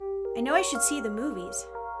I know I should see the movies,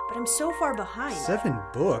 but I'm so far behind. 7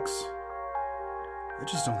 books? I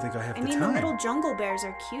just don't think I have the time. the little jungle bears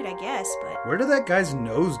are cute, I guess, but... Where did that guy's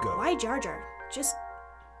nose go? Why Jar Jar? Just...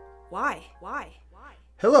 Why?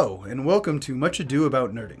 Hello, and welcome to Much Ado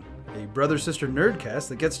About Nerding, a brother-sister nerdcast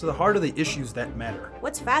that gets to the heart of the issues that matter.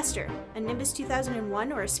 What's faster, a Nimbus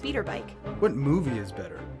 2001 or a speeder bike? What movie is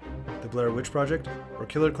better? The Blair Witch Project or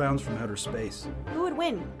Killer Clowns from Outer Space? Who would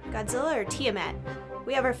win, Godzilla or Tiamat?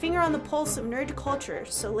 We have our finger on the pulse of nerd culture,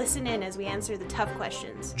 so listen in as we answer the tough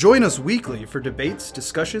questions. Join us weekly for debates,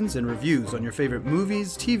 discussions, and reviews on your favorite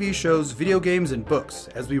movies, TV shows, video games, and books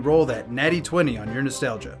as we roll that natty 20 on your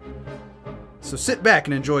nostalgia. So sit back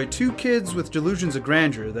and enjoy two kids with delusions of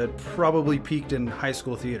grandeur that probably peaked in high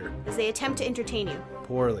school theater. As they attempt to entertain you.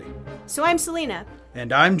 Poorly. So I'm Selena.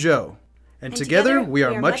 And I'm Joe. And together we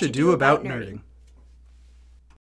are Much Ado About Nerding.